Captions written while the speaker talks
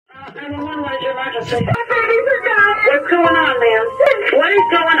911, what is your emergency? My babies are gone. What's going on, ma'am? What is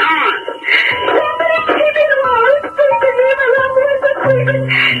going on? Somebody came in while I was sleeping. Me and my loved ones were sleeping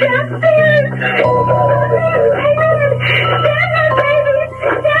downstairs. Stand up, baby.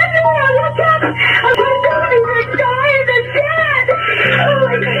 Stand up. Look up. Oh, my daughters are dying. They're dead. Oh,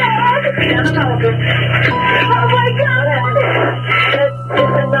 my God. Oh, my God.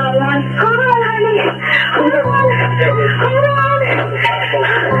 This is not one. Hold on, honey. Hold on. Hold on.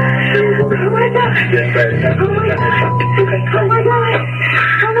 Oh my God. Oh my God. Oh my God.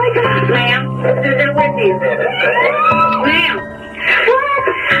 Oh my God. Ma'am, they're with you. Ma'am. What?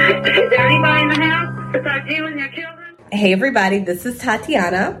 Is there anybody in the house besides you and your children? Hey everybody, this is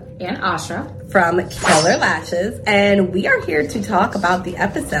Tatiana and Asha from Killer Lashes, and we are here to talk about the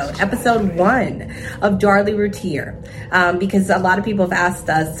episode 1 of Darlie Routier, because a lot of people have asked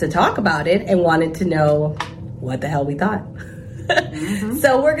us to talk about it and wanted to know what the hell we thought. Mm-hmm.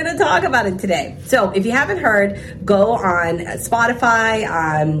 So we're going to talk about it today. So if you haven't heard, go on Spotify,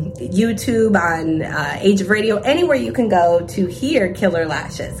 on YouTube, on Age of Radio, anywhere you can go to hear Killer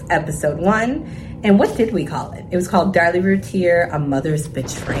Lashes, episode 1. And what did we call it? It was called Darlie Routier, A Mother's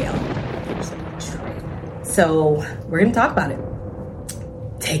Betrayal. So we're going to talk about it.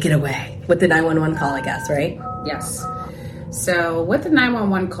 Take it away with the 911 call, I guess, right? Yes. So with the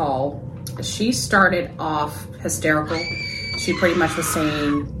 911 call, she started off hysterical. She pretty much was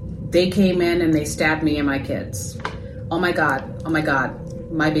saying, they came in and they stabbed me and my kids. Oh my God. Oh my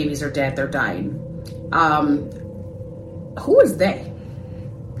God. My babies are dead. They're dying. Who is they?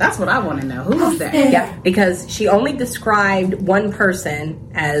 That's what I want to know. Who is they? Yeah, because she only described one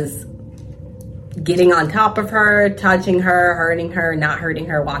person as getting on top of her, touching her, hurting her, not hurting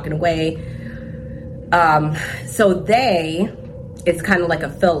her, walking away. So they, it's kind of like a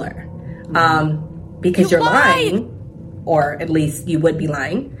filler. Because you're lying. Or at least you would be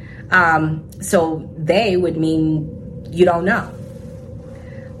lying. So they would mean you don't know.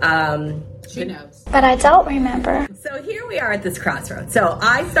 She knows. But I don't remember. So here we are at this crossroads. So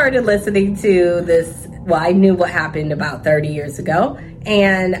I started listening to this. Well, I knew what happened about 30 years ago.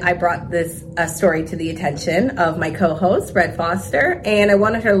 And I brought this story to the attention of my co-host, Red Foster. And I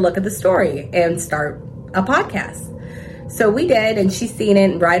wanted her to look at the story and start a podcast. So we did. And she's seen it.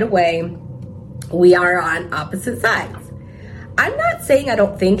 And right away, we are on opposite sides. I'm not saying I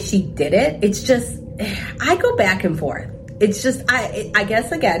don't think she did it. It's just, I go back and forth. It's just, I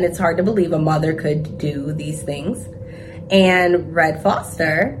guess, again, it's hard to believe a mother could do these things. And Red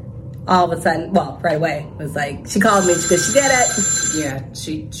Foster, all of a sudden, well, right away, was like, she called me because she did it. Yeah,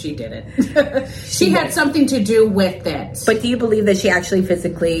 she did it. she had something to do with it. But do you believe that she actually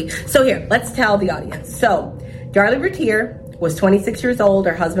physically... So here, let's tell the audience. So, Darlie Routier was 26 years old.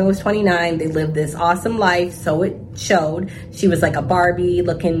 Her husband was 29. They lived this awesome life, so it showed. She was like a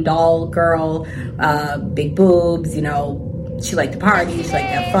Barbie-looking doll girl, big boobs, you know. She liked to party. She liked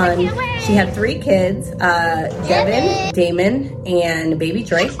to have fun. She had 3 kids, Devin, Damon, and baby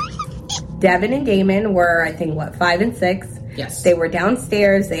Drake. Devin and Damon were, I think, 5 and 6. Yes. They were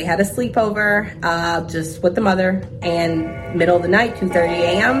downstairs. They had a sleepover just with the mother. And middle of the night, 2:30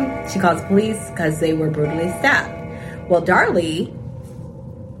 a.m., she calls the police because they were brutally stabbed. Well, Darlie,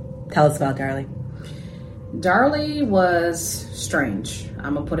 tell us about Darlie. Darlie was strange.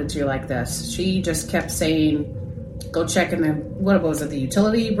 I'm going to put it to you like this. She just kept saying, go check in the, what was it, the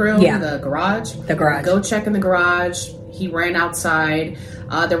utility room? Yeah. The garage? The garage. Go check in the garage. He ran outside.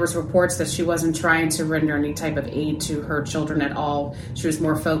 There was reports that she wasn't trying to render any type of aid to her children at all. She was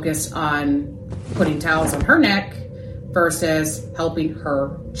more focused on putting towels on her neck versus helping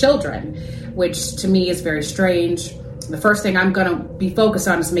her children, which to me is very strange. The first thing I'm going to be focused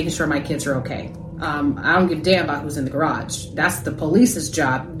on is making sure my kids are okay. I don't give a damn about who's in the garage. That's the police's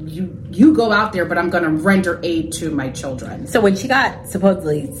job. You go out there, but I'm going to render aid to my children. So when she got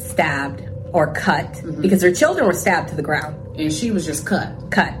supposedly stabbed or cut, because her children were stabbed to the ground. And she was just cut.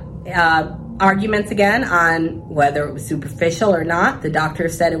 Arguments again on whether it was superficial or not. The doctor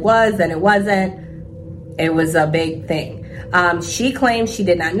said it was, then it wasn't. It was a big thing. She claimed she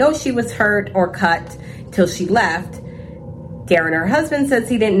did not know she was hurt or cut till she left. Darren, her husband, says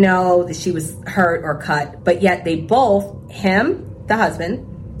he didn't know that she was hurt or cut, but yet they both, him, the husband,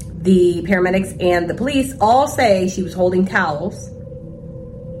 the paramedics, and the police all say she was holding towels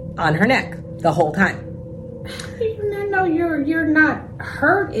on her neck the whole time. No, you're not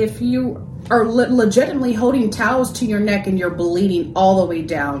hurt if you are legitimately holding towels to your neck and you're bleeding all the way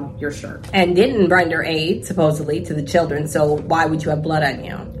down your shirt. And didn't render aid, supposedly, to the children, so why would you have blood on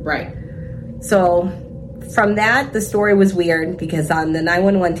you? Right. So from that, the story was weird because on the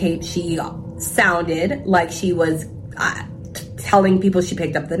 911 tape, she sounded like she was telling people she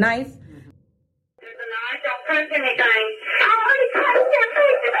picked up the knife. There's a knife. Don't touch anything. I already touched it.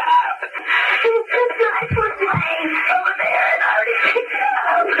 Picked it up. The knife was laying over there, and I already picked it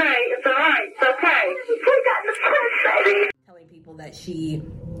up. Okay, it's all right. It's okay. We got the prints, baby. Telling people that she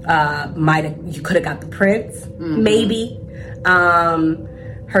you could have got the prints, maybe.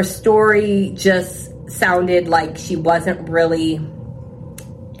 Her story just sounded like she wasn't really,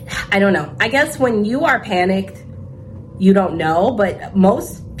 I don't know. I guess when you are panicked, you don't know, but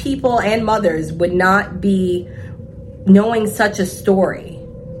most people and mothers would not be knowing such a story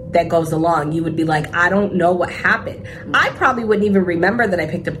that goes along. You would be like, I don't know what happened. I probably wouldn't even remember that I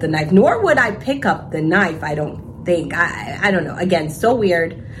picked up the knife, nor would I pick up the knife, I don't think. I don't know. Again, so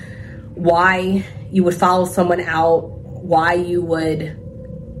weird why you would follow someone out, why you would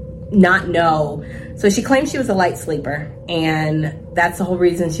not know. So she claimed she was a light sleeper, and that's the whole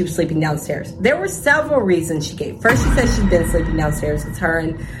reason she was sleeping downstairs. There were several reasons she gave. First, she said she'd been sleeping downstairs because her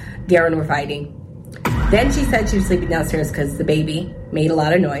and Darren were fighting. Then she said she was sleeping downstairs because the baby made a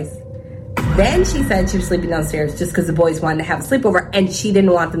lot of noise. Then she said she was sleeping downstairs just because the boys wanted to have a sleepover, and she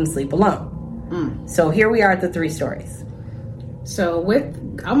didn't want them to sleep alone. So here we are at the 3 stories. So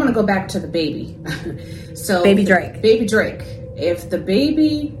I'm going to go back to the baby. So Baby Drake. Baby Drake. If the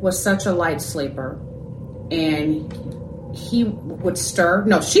baby was such a light sleeper and he would stir,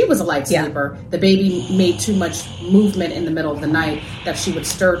 no, she was a light sleeper. The baby made too much movement in the middle of the night that she would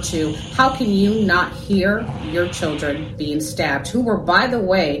stir to. How can you not hear your children being stabbed? Who were, by the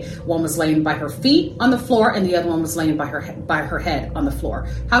way, one was laying by her feet on the floor and the other one was laying by her head on the floor.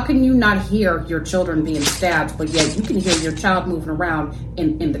 How can you not hear your children being stabbed, but yet you can hear your child moving around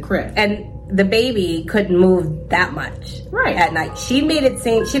in the crib? And the baby couldn't move that much at night. She made it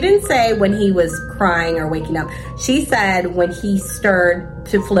seem, she didn't say when he was crying or waking up. She said when he stirred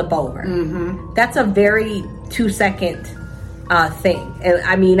to flip over. That's a very 2-second thing. And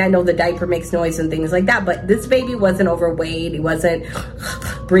I mean, I know the diaper makes noise and things like that, but this baby wasn't overweight. He wasn't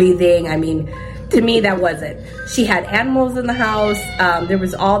breathing. I mean, to me, that wasn't. She had animals in the house. There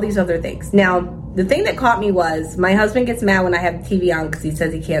was all these other things. Now, the thing that caught me was my husband gets mad when I have the TV on because he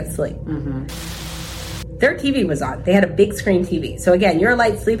says he can't sleep. Their TV was on. They had a big screen TV. So again, you're a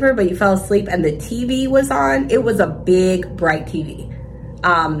light sleeper, but you fell asleep and the TV was on. It was a big, bright TV.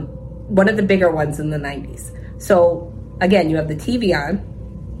 One of the bigger ones in the 90s. So again, you have the TV on,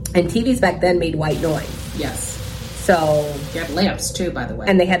 and TVs back then made white noise. Yes. So you had lamps too, by the way.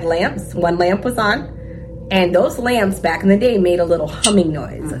 And they had lamps. One lamp was on. And those lamps back in the day made a little humming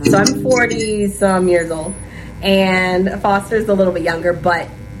noise. So I'm 40-some years old, and Foster's a little bit younger, but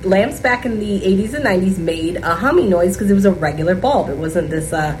lamps back in the 80s and 90s made a humming noise because it was a regular bulb. It wasn't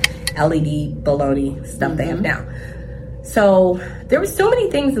this LED baloney stuff they have now. So there were so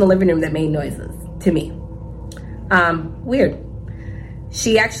many things in the living room that made noises to me. Weird.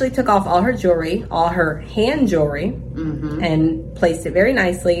 She actually took off all her jewelry, all her hand jewelry, and placed it very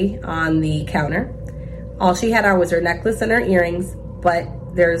nicely on the counter. All she had on was her necklace and her earrings, but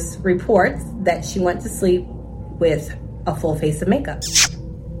there's reports that she went to sleep with a full face of makeup.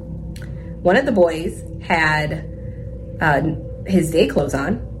 One of the boys had his day clothes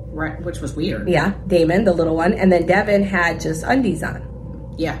on. Right, which was weird. Yeah, Damon, the little one. And then Devin had just undies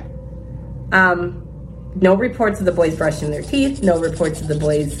on. Yeah. No reports of the boys brushing their teeth. No reports of the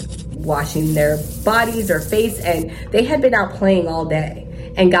boys washing their bodies or face. And they had been out playing all day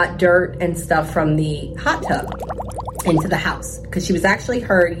and got dirt and stuff from the hot tub into the house. Because she was actually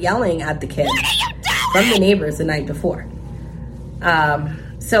heard yelling at the kids from the neighbors the night before.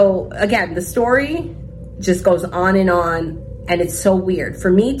 So, again, the story just goes on, and it's so weird.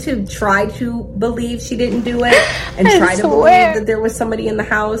 For me to try to believe she didn't do it and try to believe that there was somebody in the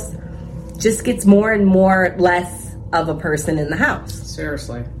house just gets more and more less of a person in the house.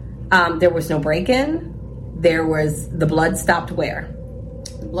 Seriously. There was no break-in. The blood stopped where?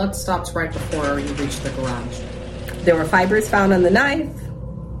 The blood stops right before you reach the garage. There were fibers found on the knife,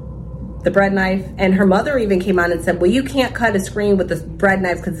 the bread knife, and her mother even came on and said, well, you can't cut a screen with the bread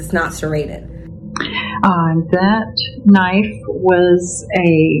knife because it's not serrated. That knife was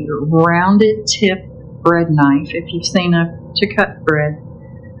a rounded tip bread knife. If you've seen to cut bread,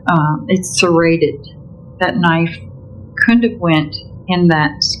 it's serrated. That knife couldn't have went in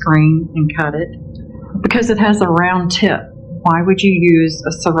that screen and cut it because it has a round tip. Why would you use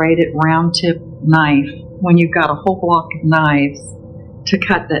a serrated round tip knife when you've got a whole block of knives to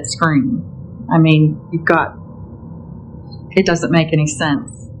cut that screen? I mean, it doesn't make any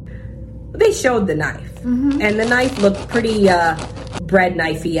sense. They showed the knife, and the knife looked pretty bread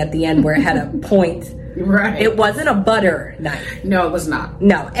knifey at the end where it had a point Right. It wasn't a butter knife. No, it was not.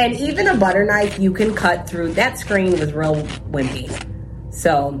 No. And even a butter knife, you can cut through. That screen was real wimpy.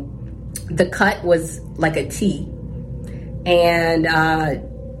 So the cut was like a T. And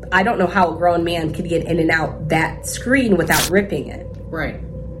I don't know how a grown man could get in and out that screen without ripping it. Right.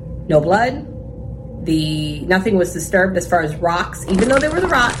 No blood. Nothing was disturbed as far as rocks. Even though there were the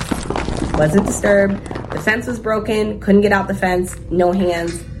rocks, wasn't disturbed. The fence was broken. Couldn't get out the fence. No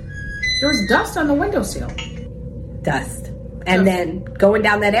hands. There was dust on the windowsill. Dust. And then going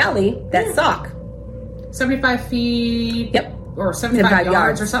down that alley, that sock. 75 feet. Yep. Or 75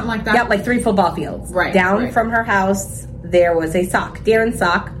 yards or something like that. Yep, like 3 football fields. Right. Down from her house, there was a sock. Darren's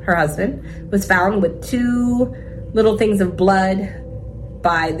sock, her husband, was found with 2 little things of blood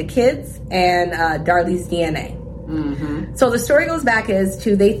by the kids and Darlie's DNA. Mm-hmm. So the story goes back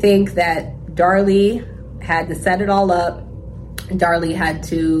they think that Darlie had to set it all up. Darlie had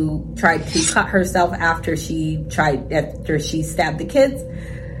to try to cut herself after she stabbed the kids,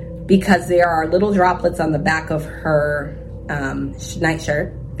 because there are little droplets on the back of her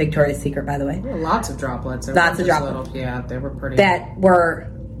nightshirt. Victoria's Secret, by the way. There were lots of droplets. Lots of droplets. Yeah, they were pretty. That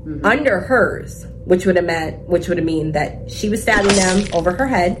were under hers, which would have mean that she was stabbing them over her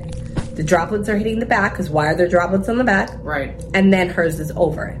head. The droplets are hitting the back, because why are there droplets on the back? Right. And then hers is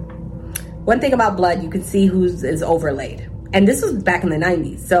over it. One thing about blood, you can see whose is overlaid. And this was back in the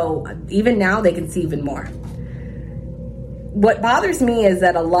 90s. So even now, they can see even more. What bothers me is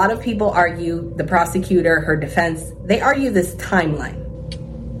that a lot of people argue, the prosecutor, her defense, they argue this timeline.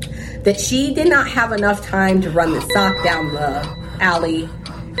 That she did not have enough time to run the sock down the alley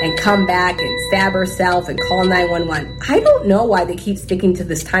and come back and stab herself and call 911. I don't know why they keep sticking to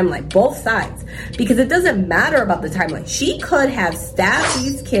this timeline, both sides, because it doesn't matter about the timeline. She could have stabbed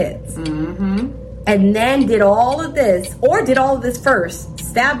these kids and then did all of this, or did all of this first,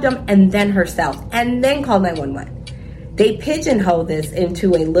 stabbed them, and then herself, and then called 911. They pigeonhole this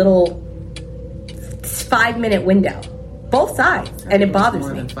into a little 5-minute window, both sides, and it bothers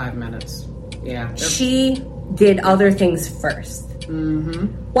more me. Than 5 minutes. Yeah. She did other things first.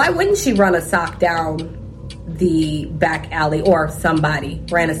 Why wouldn't she run a sock down the back alley, or somebody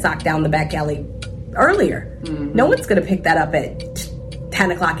ran a sock down the back alley earlier? No one's going to pick that up at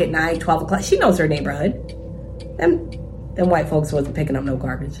 10 o'clock at night, 12 o'clock. She knows her neighborhood. Them white folks wasn't picking up no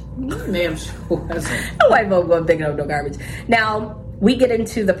garbage. Damn sure wasn't. The white folks wasn't picking up no garbage. Now, we get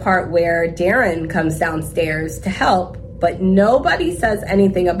into the part where Darren comes downstairs to help, but nobody says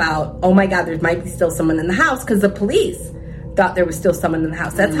anything about, oh my God, there might be still someone in the house, because the police thought there was still someone in the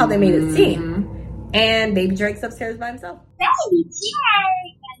house. That's how they made it seem. And baby Drake's upstairs by himself. Baby Drake,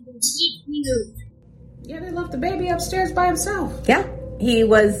 I will keep you. Yeah, they left the baby upstairs by himself. Yeah. He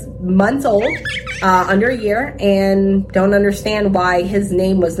was months old, under a year, and don't understand why his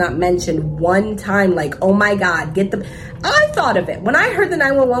name was not mentioned one time. Like, oh my God, I thought of it. When I heard the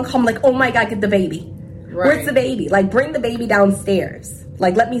 911 call, I'm like, oh my God, get the baby. Right. Where's the baby? Like, bring the baby downstairs.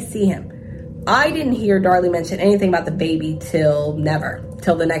 Like, let me see him. I didn't hear Darlie mention anything about the baby till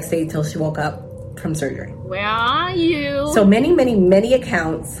the next day, till she woke up from surgery. Where are you? So many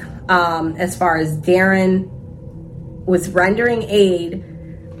accounts as far as Darren was rendering aid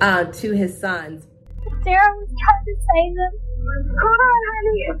to his sons. Sarah was trying to save them. Hold on,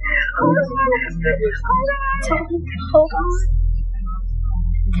 honey. Hold on.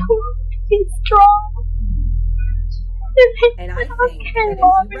 Be strong. And I think that if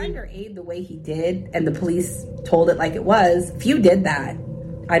you render aid the way he did, and the police told it like it was, if you did that,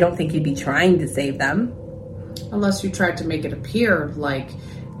 I don't think you'd be trying to save them. Unless you tried to make it appear like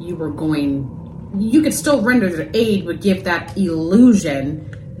you could still render the aid, but give that illusion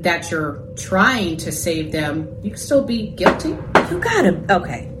that you're trying to save them. You could still be guilty.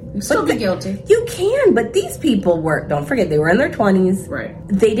 Okay. You can still be guilty. You can, but these people don't forget, they were in their 20s. Right.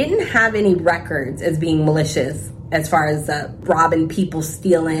 They didn't have any records as being malicious as far as robbing people,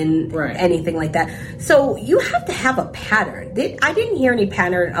 stealing, anything like that. So you have to have a pattern. I didn't hear any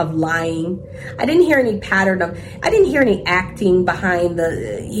pattern of lying. I didn't hear any acting behind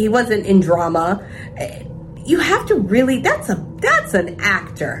he wasn't in drama. You have to really, that's an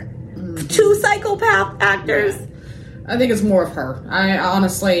actor. 2 psychopath actors. I think it's more of her. I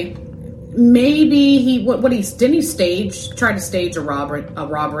honestly, maybe didn't he try to stage a robbery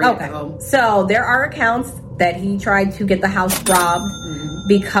okay. at home? So there are accounts that he tried to get the house robbed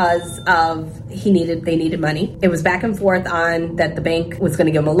because they needed money. It was back and forth on that the bank was going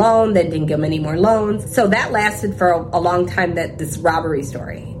to give him a loan, then didn't give him any more loans. So that lasted for a long time, this robbery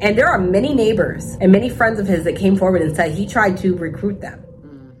story. And there are many neighbors and many friends of his that came forward and said he tried to recruit them.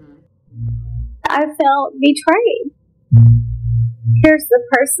 I felt betrayed. Here's the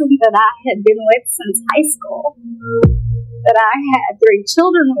person that I had been with since high school, that I had 3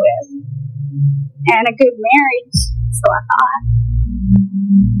 children with, and a good marriage, so I thought.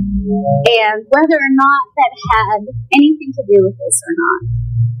 And whether or not that had anything to do with this or not,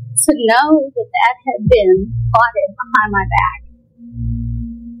 to know that that had been plotted behind my back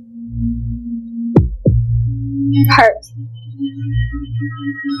hurt.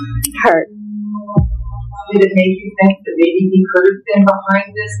 Hurt. Did it make you think that maybe he could have been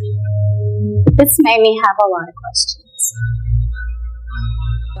behind this? This made me have a lot of questions.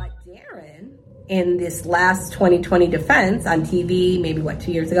 But Darren, in this last 2020 defense on TV, maybe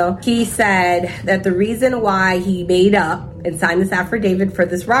 2 years ago, he said that the reason why he made up and signed this affidavit for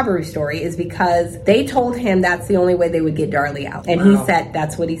this robbery story is because they told him that's the only way they would get Darlie out. And he said,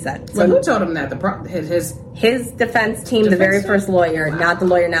 that's what he said. So who told him that? His defense team, the very first lawyer, not the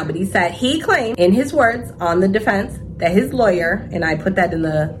lawyer now, but he said, he claimed in his words on the defense that his lawyer, and I put that in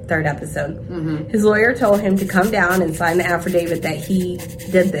the 3rd episode, his lawyer told him to come down and sign the affidavit that he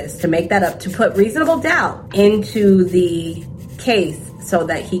did this, to make that up, to put reasonable doubt into the case so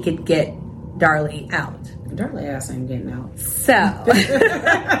that he could get Darlie out. Darlie ass ain't getting out. So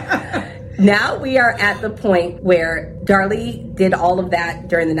now we are at the point where Darlie did all of that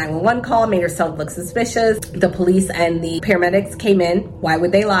during the 911 call, made herself look suspicious. The police and the paramedics came in. Why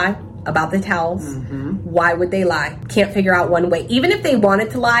would they lie about the towels? Why would they lie? Can't figure out one way. Even if they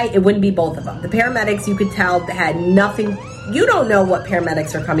wanted to lie, it wouldn't be both of them. The paramedics, you could tell, had nothing. You don't know what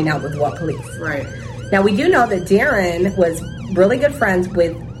paramedics are coming out with what police. Right. Now, we do know that Darren was really good friends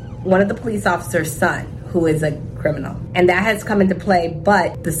with one of the police officer's son, who is a criminal. And that has come into play,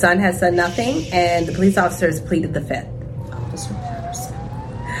 but the son has said nothing, and the police officers pleaded the 5th. Officer Patterson.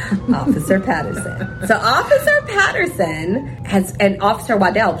 Officer Patterson. So Officer Patterson and Officer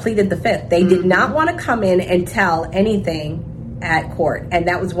Waddell pleaded the 5th. They did not want to come in and tell anything at court. And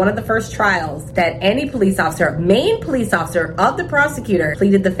that was one of the first trials that any police officer, main police officer of the prosecutor,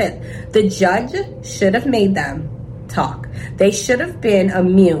 pleaded the 5th. The judge should have made them talk. They should have been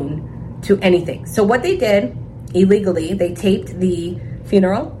immune to anything. So what they did illegally, they taped the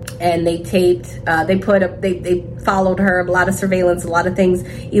funeral, and they followed her, a lot of surveillance, a lot of things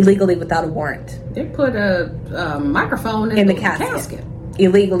illegally without a warrant. They put a microphone in the casket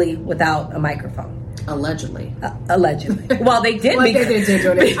illegally without a microphone. Allegedly. Allegedly. Well, they did. Well, they did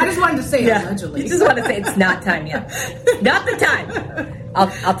do it. I just wanted to say allegedly. You just want to say it's not time yet. Not the time.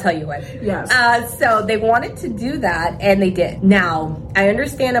 I'll tell you when. Yes. So they wanted to do that, and they did. Now, I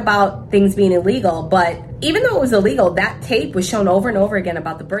understand about things being illegal, but even though it was illegal, that tape was shown over and over again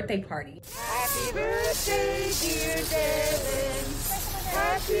about the birthday party. Happy birthday, dear Devin.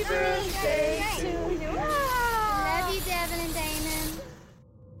 Happy birthday to you. Love you, Devin and Damon.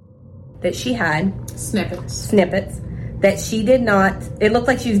 That she had Snippets that she did not. It looked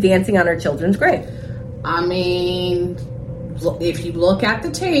like she was dancing on her children's grave. I mean, if you look at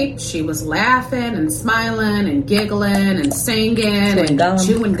the tape, she was laughing and smiling and giggling and singing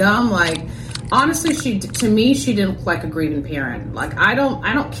chewing gum. Like, honestly, she didn't look like a grieving parent. Like, I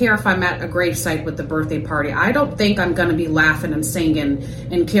don't care if I'm at a gravesite with the birthday party. I don't think I'm going to be laughing and singing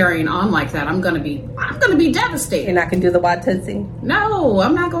and carrying on like that. I'm going to be devastated. You're not going to do the Wild Tootsie? No,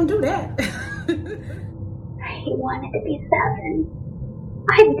 I'm not going to do that. He wanted to be 7.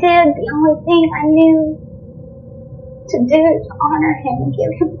 I did the only thing I knew to do to honor him and give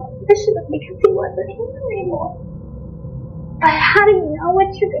him permission because he wasn't here anymore. But how do you know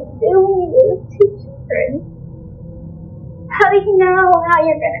what you're going to do when you lose 2 children? How do you know how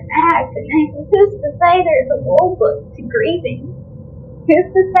you're going to act? And who's to say there's a rule book to grieving? Who's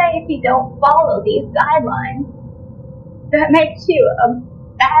to say if you don't follow these guidelines that makes you a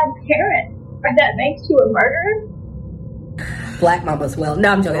bad parent or that makes you a murderer? Black mamas will.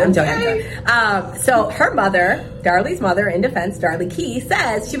 No, I'm joking. So her mother, Darlie's mother, in defense, Darlie Key,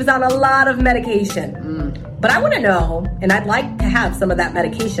 says she was on a lot of medication. But I want to know, and I'd like to have some of that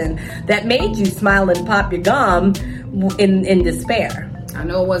medication that made you smile and pop your gum in despair. I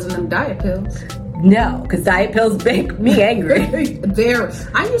know it wasn't them diet pills. No, because diet pills make me angry.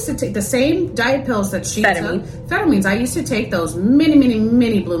 I used to take the same diet pills that she Phetamine. took. Phetamines. I used to take those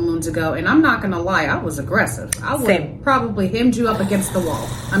many blue moons ago, and I'm not going to lie, I was aggressive. I would have probably hemmed you up against the wall.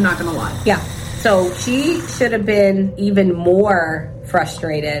 I'm not going to lie. Yeah. So she should have been even more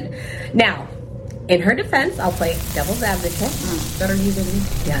frustrated. Now, in her defense, I'll play devil's advocate. Better you than me.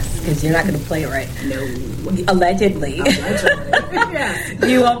 Yes, because you're not going to play it right. No. Allegedly. Yes.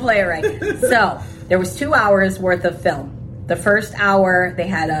 You won't play it right. So, there was 2 hours worth of film. The first hour, they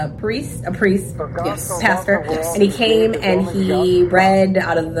had a priest, pastor, and he came and he read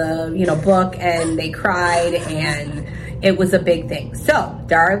out of the, book, and they cried, and, it was a big thing. So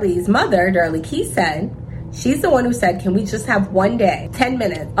Darlie's mother, Darlie Key, said, she's the one who said, can we just have one day, 10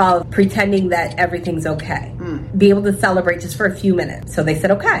 minutes of pretending that everything's okay? Be able to celebrate just for a few minutes. So they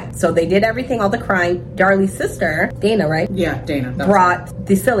said, okay. So they did everything, all the crying. Darlie's sister, Dana, right? Yeah, Dana. Brought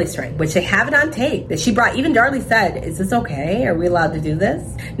the silly string, which they have it on tape. That she brought, even Darlie said, is this okay? Are we allowed to do this?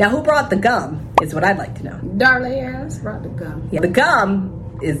 Now, who brought the gum is what I'd like to know. Darlie ass brought the gum. Yeah, the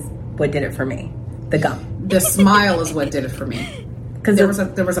gum is what did it for me. The gum. The smile is what did it for me. Because there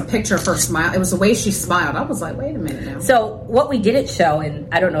was a picture of her smile. It was the way she smiled. I was like, wait a minute now. So what we didn't show,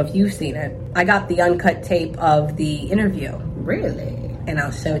 and I don't know if you've seen it, I got the uncut tape of the interview. Really? And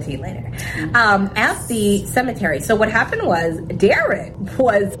I'll show it to you later. At the cemetery. So what happened was, Derek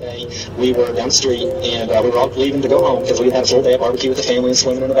was... We were down the street, and we were all leaving to go home because we had a full day of barbecue with the family and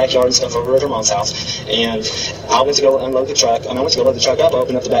swimming in the backyard and stuff over at her mom's house. And I went to go unload the truck, and I went to go load the truck up,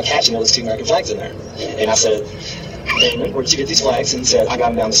 open up the back hatch, and there was 2 American flags in there. And I said, Damon, where'd you get these flags? And he said, I got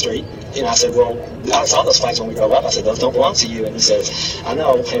them down the street. And I said, well, I saw those flags when we drove up. I said, those don't belong to you. And he says, I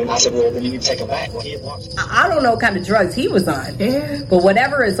know. And I said, well, then you need to take them back. Well, he had walked. I don't know what kind of drugs he was on. Yeah. But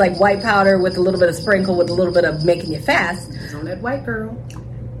whatever is like white powder with a little bit of sprinkle with a little bit of making you fast. He's on that white girl.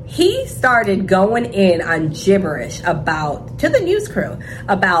 He started going in on gibberish to the news crew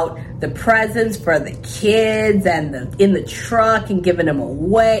about the presents for the kids and in the truck and giving them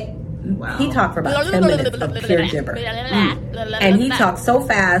away. Wow. He talked for about 10 minutes of pure gibber. And he talked so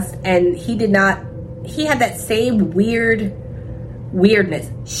fast, and he had that same weirdness.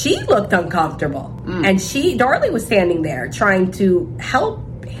 She looked uncomfortable. And Darlie was standing there trying to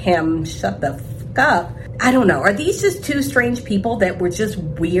help him shut the fuck up. I don't know. Are these just 2 strange people that were just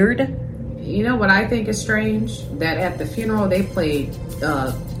weird? You know what I think is strange? That at the funeral they played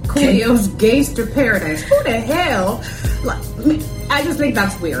Coolio's Gangster Paradise. Who the hell? I just think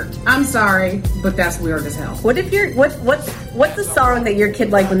that's weird. I'm sorry, but that's weird as hell. What if what's the song that your kid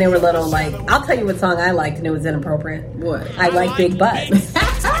liked when they were little? Like, I'll tell you what song I liked and it was inappropriate. What? I like Big Butts.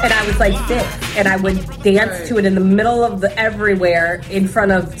 And I was like 6, and I would dance to it in the middle of everywhere in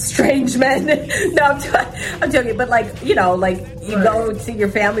front of strange men. No, I'm joking. But you go to your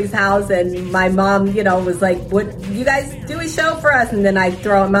family's house, and my mom, was like, "What? You guys do a show for us?" And then I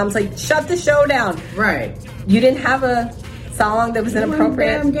throw it. Mom's like, "Shut the show down." Right. You didn't have a song that was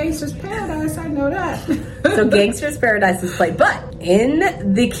inappropriate. Damn Gangster's Paradise, I know that. So Gangster's Paradise is played. But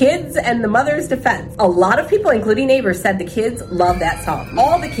in the kids' and the mother's defense, a lot of people, including neighbors, said the kids loved that song.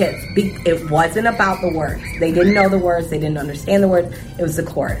 All the kids. It wasn't about the words. They didn't know the words. They didn't understand the words. It was the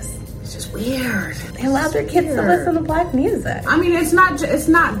chorus. It's just weird. They allowed their kids to listen to black music. I mean, it's not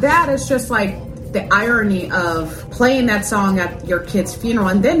that. It's just like the irony of playing that song at your kid's funeral,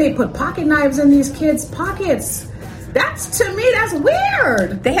 and then they put pocket knives in these kids' pockets. To me, that's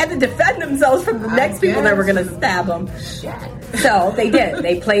weird. They had to defend themselves from the next people that were going to stab them. Shit. So they did.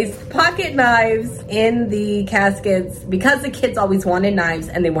 They placed pocket knives in the caskets because the kids always wanted knives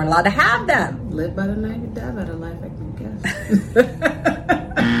and they weren't allowed to have them. Live by the knife, you die by the life, I guess.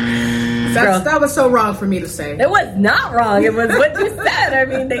 That was so wrong for me to say. It was not wrong. It was what you said. I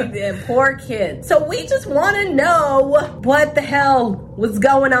mean, they did. Poor kids. So we just want to know what the hell was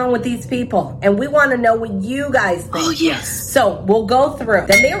going on with these people. And we want to know what you guys think. Oh, yes. So we'll go through.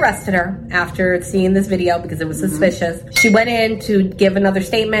 Then they arrested her after seeing this video because it was suspicious. She went in to give another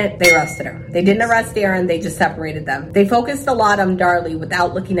statement. They arrested her. They didn't arrest Darren. They just separated them. They focused a lot on Darlie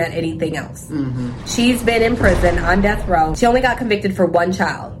without looking at anything else. She's been in prison on death row. She only got convicted for 1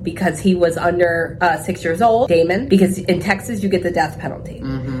 child because he was under 6 years old, Damon, because in Texas you get the death penalty.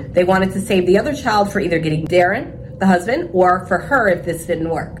 They wanted to save the other child for either getting Darren, the husband, or for her if this didn't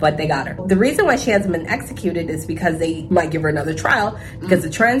work, but they got her. The reason why she hasn't been executed is because they might give her another trial because the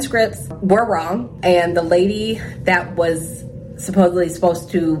transcripts were wrong and the lady that was supposedly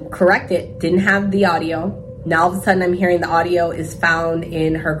supposed to correct it didn't have the audio. Now all of a sudden I'm hearing the audio is found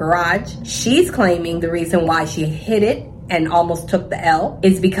in her garage. She's claiming the reason why she hid it and almost took the L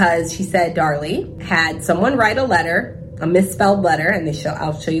is because she said Darlie had someone write a letter, a misspelled letter, and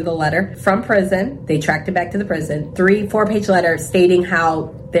I'll show you the letter, from prison. They tracked it back to the prison. 4-page letter stating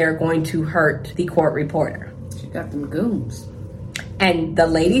how they're going to hurt the court reporter. She got them goons. And the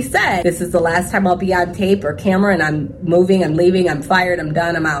lady said, this is the last time I'll be on tape or camera, and I'm moving, I'm leaving, I'm fired, I'm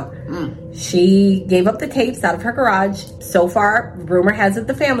done, I'm out. She gave up the tapes out of her garage. So far, rumor has it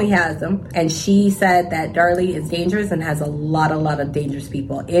the family has them. And she said that Darlie is dangerous and has a lot of dangerous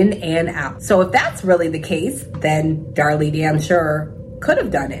people in and out. So if that's really the case, then Darlie damn sure could have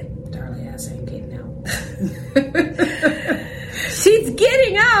done it. Darlie ass ain't getting out. She's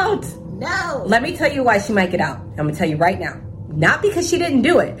getting out. No. Let me tell you why she might get out. I'm going to tell you right now. Not because she didn't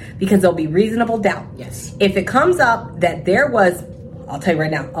do it, because there'll be reasonable doubt. Yes. If it comes up that there was, I'll tell you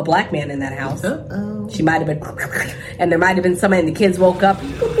right now, a black man in that house, she might have been, and there might have been somebody, and the kids woke up.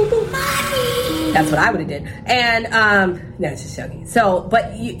 That's what I would have did. And, no, it's just joking. So,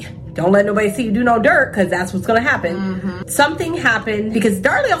 but you don't let nobody see you do no dirt, because that's what's going to happen. Mm-hmm. Something happened, because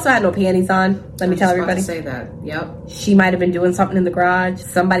Darlie also had no panties on. Let me tell everybody. I say that. Yep. She might have been doing something in the garage.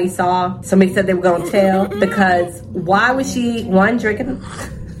 Somebody saw. Somebody said they were going to tell, because why was she, one, drinking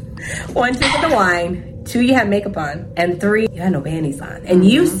the wine, 2, you had makeup on, and 3, you had no panties on. And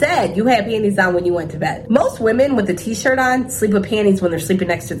you said you had panties on when you went to bed. Most women with a t-shirt on sleep with panties when they're sleeping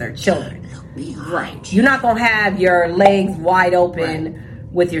next to their children. Right. You're not going to have your legs wide open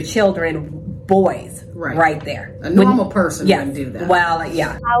with your children, boys, right there. A normal person wouldn't do that. Well,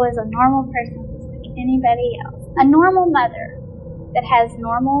 yeah. I was a normal person just like anybody else. A normal mother that has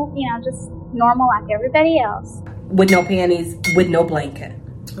normal, just normal like everybody else. With no panties, with no blanket.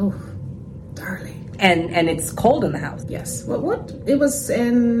 Oh, Darlie. And it's cold in the house. Yes. What? It was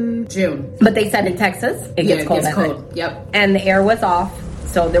in June. But they said in Texas, it gets cold at night. Yep. And the air was off,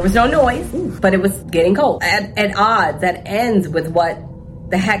 so there was no noise, but it was getting cold. At odds, that ends with what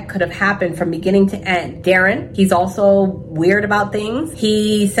the heck could have happened from beginning to end. Darren, he's also weird about things.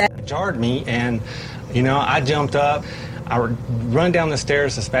 He said, it jarred me, and, I jumped up. I run down the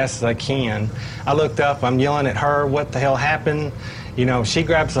stairs as fast as I can. I looked up, I'm yelling at her, what the hell happened? She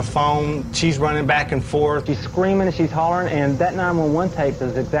grabs the phone, she's running back and forth, she's screaming and she's hollering, and that 911 tape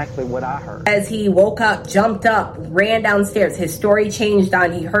is exactly what I heard. As he woke up, jumped up, ran downstairs, his story changed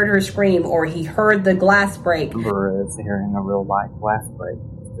on he heard her scream or he heard the glass break. Is hearing a real light glass break.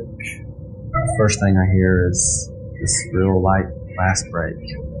 The first thing I hear is this real light glass break.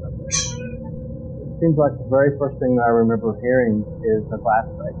 It seems like the very first thing that I remember hearing is the glass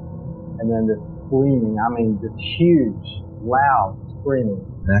break. And then this screaming, this huge, loud screaming.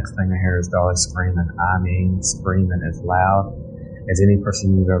 The next thing I hear is Darlie screaming. Screaming as loud as any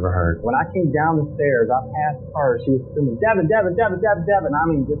person you've ever heard. When I came down the stairs, I passed her. She was screaming, Devin.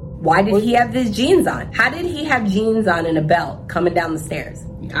 Why did he have his jeans on? How did he have jeans on and a belt coming down the stairs?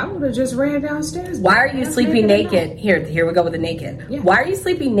 I would have just ran downstairs. Why are you sleeping naked? Here we go with the naked. Yeah. Why are you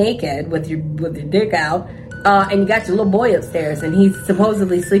sleeping naked with your dick out? And you got your little boy upstairs, and he's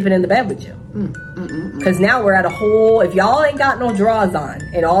supposedly sleeping in the bed with you. Because now we're at a whole, if y'all ain't got no drawers on,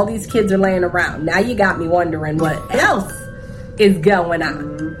 and all these kids are laying around, now you got me wondering what else is going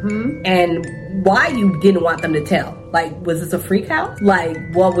on. And why you didn't want them to tell. Like, was this a freak house? Like,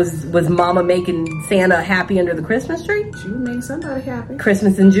 what was mama making Santa happy under the Christmas tree? She would make somebody happy.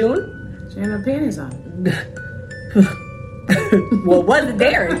 Christmas in June? She had no panties on. Well, wasn't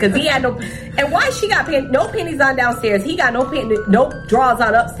Darren, because he had no. And why she got no panties on downstairs? He got no drawers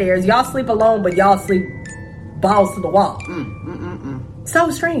on upstairs. Y'all sleep alone, but y'all sleep balls to the wall.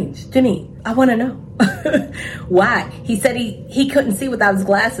 So strange to me. I want to know why. He said he couldn't see without his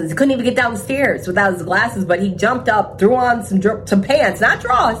glasses. He couldn't even get downstairs without his glasses. But he jumped up, threw on some pants, not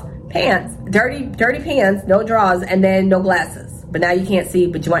drawers, pants, dirty pants, no drawers, and then no glasses. But now you can't see,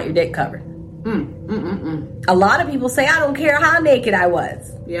 but you want your dick covered. A lot of people say, I don't care how naked I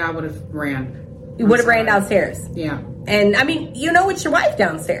was. Yeah, I would have ran. You would have ran downstairs. Yeah. And it's your wife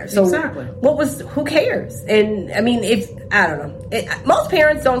downstairs. So exactly. Who cares? And I don't know. Most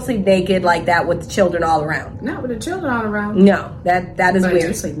parents don't sleep naked like that with the children all around. Not with the children all around. No, that is weird. But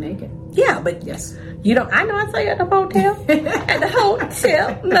you sleep naked. Yeah, but yes. You don't. I know. I saw you at the hotel. At the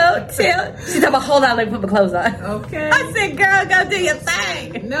motel. She's talking about, hold on, let me put my clothes on. Okay. I said, girl, go do your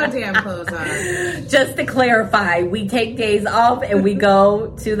thing. No damn clothes on. Just to clarify, we take days off and we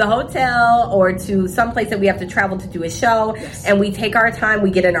go to the hotel or to some place that we have to travel to do a show. Yes. And we take our time. We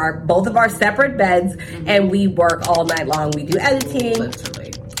get in both of our separate beds and we work all night long. We do editing.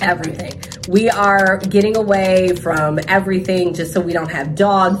 Literally. Everything. We are getting away from everything just so we don't have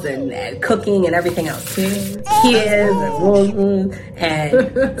dogs and cooking and everything else. Kids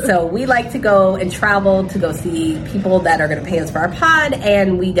and so we like to go and travel to go see people that are going to pay us for our pod,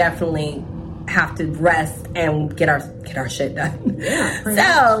 and we definitely have to rest and get our shit done. Yeah,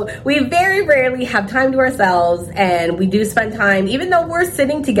 so we very rarely have time to ourselves, and we do spend time, even though we're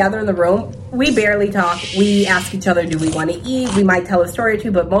sitting together in the room, we barely talk. We ask each other, do we want to eat? We might tell a story or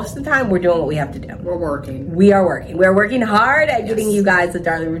two, but most of the time we're doing what we have to do. We're working. We are working. We're working hard at getting you guys a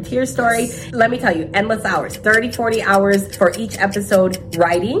Darlie Routier story. Yes. Let me tell you, endless hours, 30, 40 hours for each episode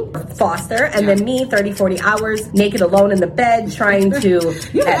writing, Foster, and then me, 30, 40 hours naked alone in the bed trying to...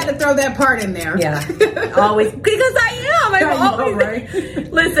 You got to throw that part in there. Yeah. Always. Because I am. I'm always... Right?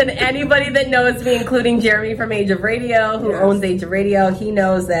 Listen, anybody that knows me, including Jeremy from Age of Radio, who owns Age of Radio, he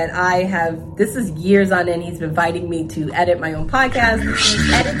knows that I have This is years on end. He's been inviting me to edit my own podcast.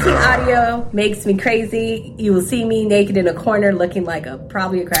 Editing audio makes me crazy. You will see me naked in a corner looking like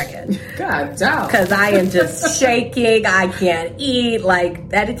probably a crackhead. God damn. Because I am just shaking. I can't eat.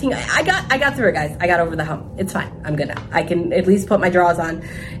 Like, editing. I got through it, guys. I got over the hump. It's fine. I'm good now. I can at least put my drawers on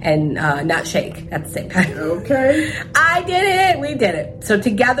and not shake at the same time. Okay. I did it. We did it. So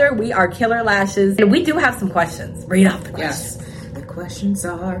together we are Killer Lashes. And we do have some questions. Read off the questions. Yes. The questions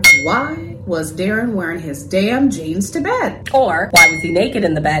are, why was Darren wearing his damn jeans to bed? Or, why was he naked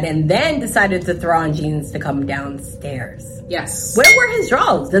in the bed and then decided to throw on jeans to come downstairs? Yes. Where were his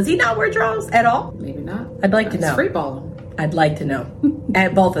drawers? Does he not wear drawers at all? Maybe not. I'd like to know. Free balling. I'd like to know.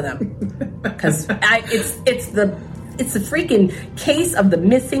 At both of them. Because it's the freaking case of the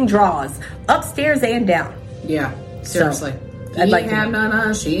missing drawers, upstairs and down. Yeah, seriously. So, I'd like to have know. none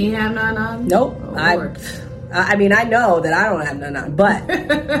on, she ain't have none on. Nope. Oh, I mean, I know that I don't have none on, but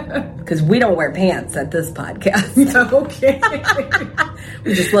because we don't wear pants at this podcast. Okay.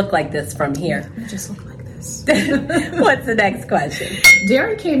 We just look like this from here. We just look like this. What's the next question?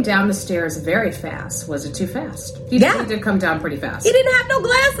 Darren came down the stairs very fast. Was it too fast? He did come down pretty fast. He didn't have no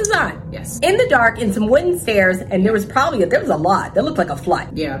glasses on. Yes. In the dark, in some wooden stairs, and there was a lot. That looked like a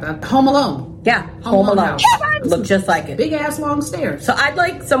flood. Yeah, that Home Alone. Yeah, Home Alone. House. Looked just like it. Big ass long stairs. So I'd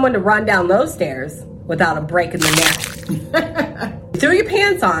like someone to run down those stairs without a break in the neck. You threw your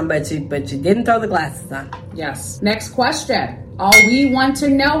pants on, but you didn't throw the glasses on. Yes. Next question. All we want to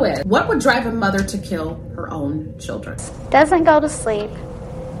know is, what would drive a mother to kill her own children? Doesn't go to sleep,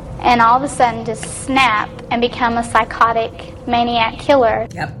 and all of a sudden just snap and become a psychotic maniac killer.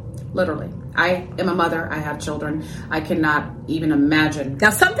 Yep. Literally. I am a mother. I have children. I cannot even imagine.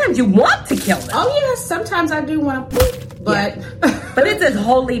 Now, sometimes you want to kill them. Oh, yes. Sometimes I do want to, but... Yeah. But it's a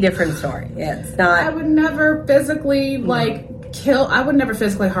wholly different story. Yeah, it's not... I would never physically, I would never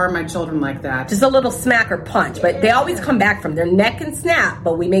physically harm my children like that. Just a little smack or punch. But they always come back from their neck and snap,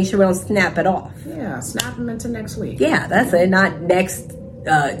 but we make sure we don't snap it off. Yeah, snap them into next week. Yeah, that's it. Not next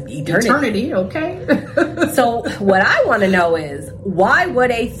eternity. Okay. So what I want to know is, why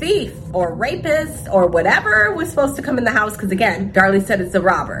would a thief or rapist or whatever was supposed to come in the house? Because again, Darlie said it's a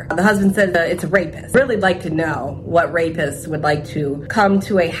robber. The husband said it's a rapist. Really like to know what rapist would like to come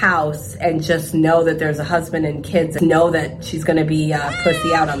to a house and just know that there's a husband and kids, and know that she's going to be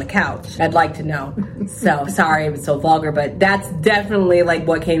pussy out on the couch. I'd like to know. So sorry it was so vulgar, but that's definitely like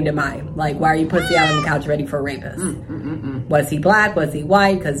what came to mind. Like, why are you pussy out on the couch ready for a rapist? Was he black? Was he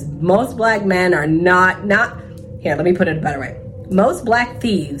white? Because most black men are not here, let me put it a better way. Most black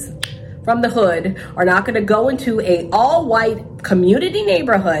thieves from the hood are not going to go into a all-white community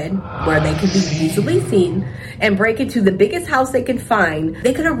neighborhood where they could be easily seen and break into the biggest house they could find.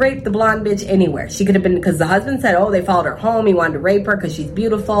 They could have raped the blonde bitch anywhere. She could have been, because the husband said, they followed her home. He wanted to rape her because she's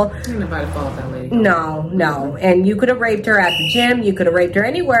beautiful. Ain't nobody followed that lady. No. And you could have raped her at the gym. You could have raped her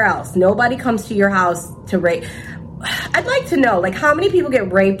anywhere else. Nobody comes to your house to rape. I'd like to know, how many people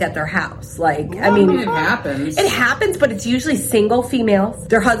get raped at their house? It happens. It happens, but it's usually single females.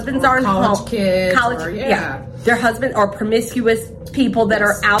 Their husbands aren't home. College kids. Yeah. Their husband or promiscuous people that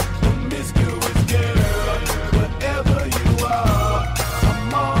are out.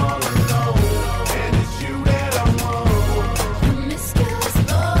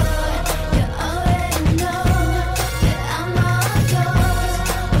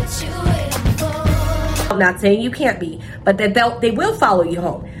 I'm not saying you can't be, but that they will follow you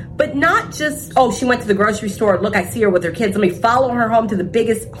home. But not just, she went to the grocery store. Look, I see her with her kids. Let me follow her home to the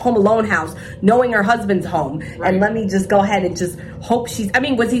biggest Home Alone house, knowing her husband's home. Right. And let me just go ahead and just hope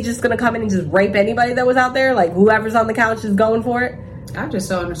was he just going to come in and just rape anybody that was out there? Like, whoever's on the couch is going for it? I just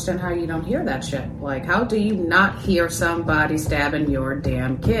don't understand how you don't hear that shit. How do you not hear somebody stabbing your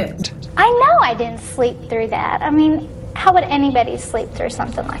damn kid? I know I didn't sleep through that. I mean, how would anybody sleep through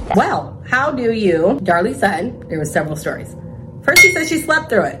something like that? Well, how do you? Darlie said there were several stories. First, she said she slept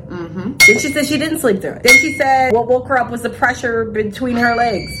through it. Mm-hmm. Then she said she didn't sleep through it. Then she said what woke her up was the pressure between her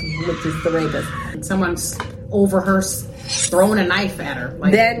legs, which is the rapist. Someone's over her throwing a knife at her.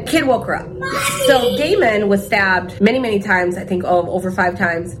 Then kid woke her up. So Damon was stabbed many, many times, I think over 5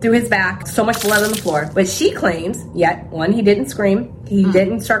 times, through his back. So much blood on the floor. But she claims, he didn't scream. He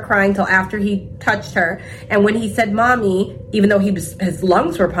didn't start crying till after he touched her. And when he said mommy, even though his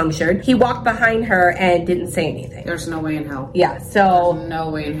lungs were punctured, he walked behind her and didn't say anything. There's no way in hell. Yeah, so... There's no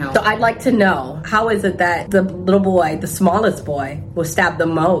way in hell. So I'd like to know, how is it that the little boy, the smallest boy, was stabbed the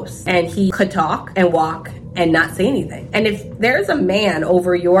most, and he could talk and walk and not say anything? And if there's a man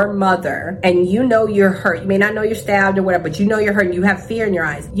over your mother and you know you're hurt, you may not know you're stabbed or whatever, but you know you're hurt and you have fear in your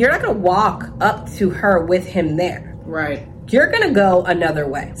eyes, you're not going to walk up to her with him there. Right. you're going to go another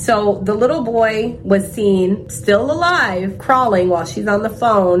way. So the little boy was seen still alive, crawling while she's on the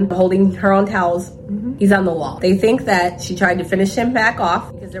phone, holding her own towels. He's on the wall. They think that she tried to finish him back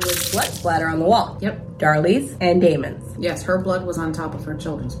off because there was blood splatter on the wall. Yep. Darlie's and Damon's. Yes, her blood was on top of her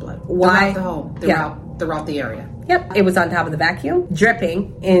children's blood. Why? Throughout the home. Throughout the area. Yep. It was on top of the vacuum,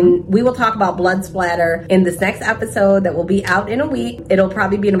 dripping. And we will talk about blood splatter in this next episode that will be out in a week. It'll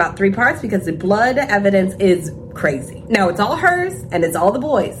probably be in about 3 parts because the blood evidence is crazy. Now, it's all hers and it's all the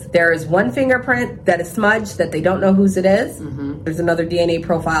boys. There is one fingerprint that is smudged that they don't know whose it is. There's another DNA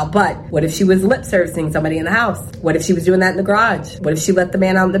profile. But what if she was lip servicing somebody in the house? What if she was doing that in the garage? What if she let the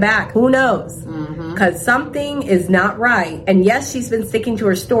man out in the back? Who knows? Because something is not right. And yes, she's been sticking to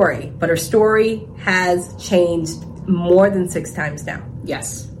her story, but her story has changed more than 6 times now.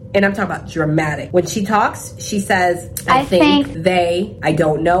 Yes. And I'm talking about dramatic. When she talks, she says, I think, they, I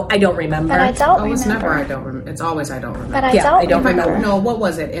don't know, I don't remember. But I don't remember. It's never I don't remember. It's always I don't remember. But I don't remember. No, what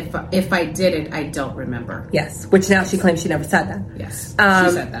was it? If I did it, I don't remember. Yes, which now she claims she never said that. Yes, she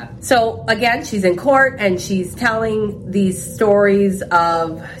said that. So again, she's in court and she's telling these stories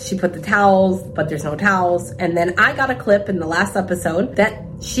of she put the towels, but there's no towels. And then I got a clip in the last episode that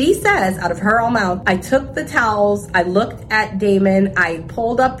she says out of her own mouth, I took the towels, I looked at Damon, I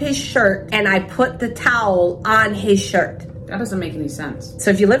pulled up his shirt, and I put the towel on his shirt. That doesn't make any sense.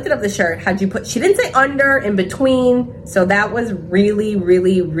 So if you lifted up the shirt, how'd you put, she didn't say under, in between, so that was really,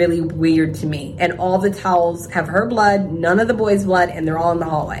 really, really weird to me. And all the towels have her blood, none of the boys' blood, and they're all in the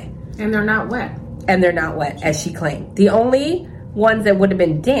hallway. And they're not wet. And they're not wet, as she claimed. The only ones that would have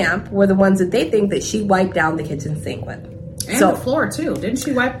been damp were the ones that they think that she wiped down the kitchen sink with. And the floor too. Didn't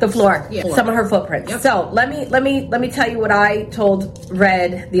she wipe the floor? Yeah. Some of her footprints. Yep. So let me tell you what I told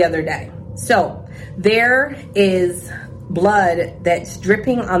Red the other day. So there is blood that's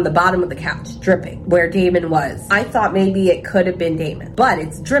dripping on the bottom of the couch, dripping where Damon was. I thought maybe it could have been Damon, but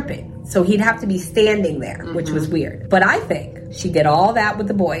it's dripping. So he'd have to be standing there, which was weird. But I think she did all that with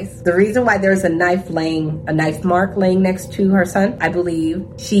the boys. The reason why there's a knife mark laying next to her son, I believe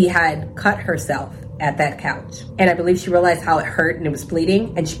she had cut herself at that couch. And I believe she realized how it hurt and it was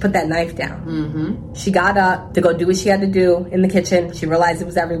bleeding, and she put that knife down. She got up to go do what she had to do in the kitchen. She realized it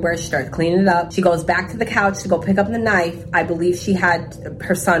was everywhere. She started cleaning it up. She goes back to the couch to go pick up the knife. I believe she had,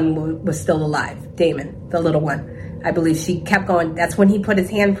 her son was still alive, Damon, the little one. I believe she kept going. That's when he put his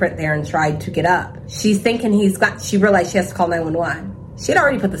handprint there and tried to get up. She's thinking she realized she has to call 911. She'd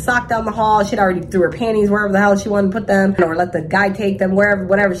already put the sock down the hall. She'd already threw her panties wherever the hell she wanted to put them, or let the guy take them,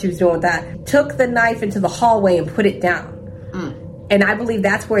 whatever she was doing with that. Took the knife into the hallway and put it down. And I believe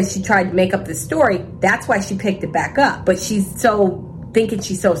that's where she tried to make up this story. That's why she picked it back up. But she's so thinking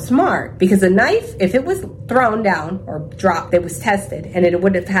she's so smart, because the knife, if it was thrown down or dropped, it was tested, and it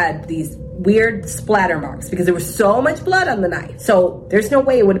would have had these weird splatter marks because there was so much blood on the knife. So there's no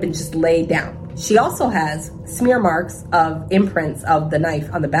way it would have been just laid down. She also has smear marks of imprints of the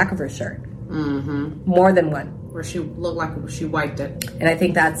knife on the back of her shirt. More than one. Where she looked like she wiped it. And I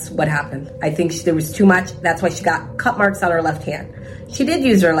think that's what happened. I think there was too much. That's why she got cut marks on her left hand. She did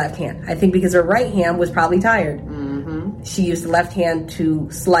use her left hand. I think because her right hand was probably tired. She used the left hand to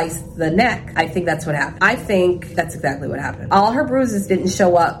slice the neck. I think that's what happened. I think that's exactly what happened. All her bruises didn't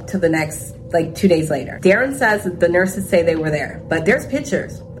show up till the next, 2 days later. Darren says that the nurses say they were there. But there's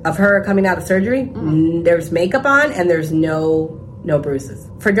pictures of her coming out of surgery. There's makeup on and there's no bruises.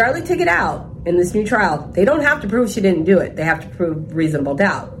 For Darlie to get out in this new trial, they don't have to prove she didn't do it. They have to prove reasonable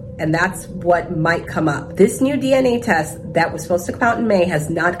doubt. And that's what might come up. This new DNA test that was supposed to come out in May has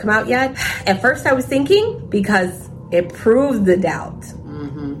not come out yet. At first I was thinking because it proved the doubt.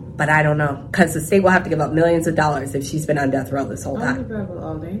 But I don't know. Because the state will have to give up millions of dollars if she's been on death row this whole time.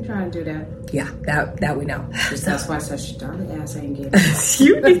 Oh, they ain't trying to do that. Yeah, that we know. That's why I said she Darlie ass ain't getting it.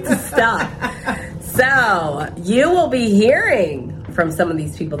 You need to stop. So, you will be hearing from some of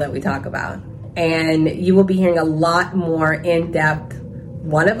these people that we talk about. And you will be hearing a lot more in-depth,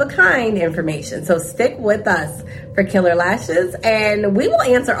 one-of-a-kind information. So stick with us for Killer Lashes, and we will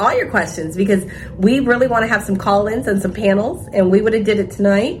answer all your questions because we really want to have some call-ins and some panels, and we would have did it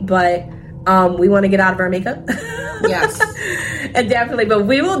tonight, but we want to get out of our makeup. Yes. And definitely, but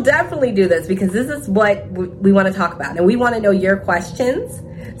we will definitely do this because this is what we want to talk about, and we want to know your questions.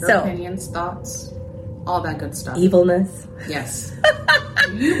 Your opinions, thoughts, all that good stuff. Evilness. Yes.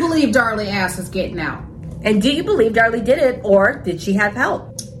 You believe Darlie ass is getting out. And do you believe Darlie did it, or did she have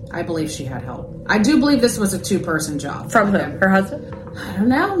help? I believe she had help. I do believe this was a 2-person job. From who? Her husband? I don't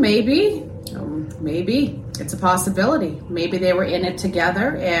know. Maybe. Maybe. It's a possibility. Maybe they were in it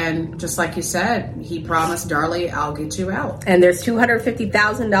together, and just like you said, he promised Darlie, I'll get you out. And there's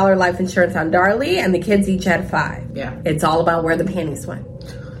 $250,000 life insurance on Darlie, and the kids each had 5. Yeah. It's all about where the panties went.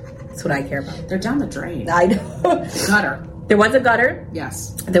 That's what I care about. They're down the drain. I know. Gutter. There was a gutter.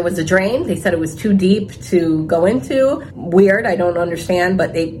 Yes. There was a drain. They said it was too deep to go into. Weird. I don't understand.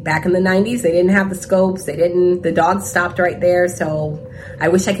 But back in the 90s, they didn't have the scopes. The dogs stopped right there. So I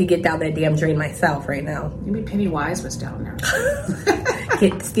wish I could get down that damn drain myself right now. Maybe Pennywise was down there.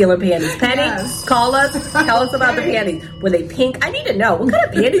 Stealing panties. Penny, yes. Call us. Tell us about the panties. Were they pink? I need to know. What kind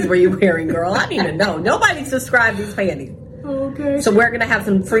of panties were you wearing, girl? I need to know. Nobody subscribed these panties. Okay. So we're going to have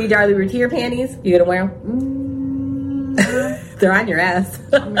some free Darlie Routier panties. You going to wear them? They're on your ass.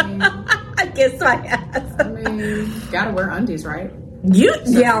 I mean, I kiss my ass. I mean, gotta wear undies, right?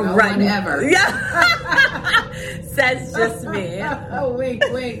 Yeah, right. One ever. Yeah. Says just me. Oh, wink.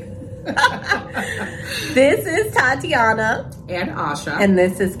 This is Tatiana. And Asha. And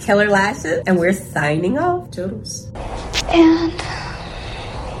this is Killer Lashes. And we're signing off. Toodles. And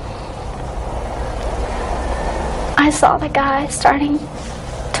I saw the guy starting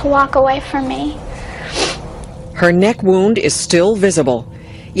to walk away from me. Her neck wound is still visible,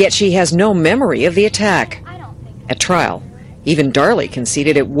 yet she has no memory of the attack. At trial, even Darlie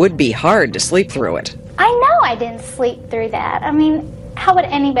conceded it would be hard to sleep through it. I know I didn't sleep through that. I mean, how would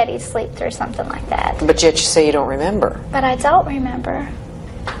anybody sleep through something like that? But yet you say you don't remember. But I don't remember.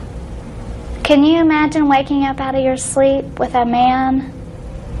 Can you imagine waking up out of your sleep with a man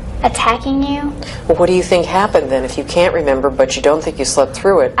attacking you? Well, what do you think happened then if you can't remember but you don't think you slept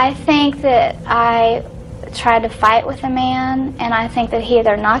through it? I think that I tried to fight with a man, and I think that he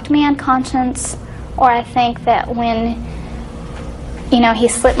either knocked me unconscious, or I think that when, he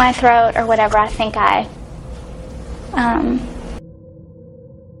slit my throat or whatever, I think I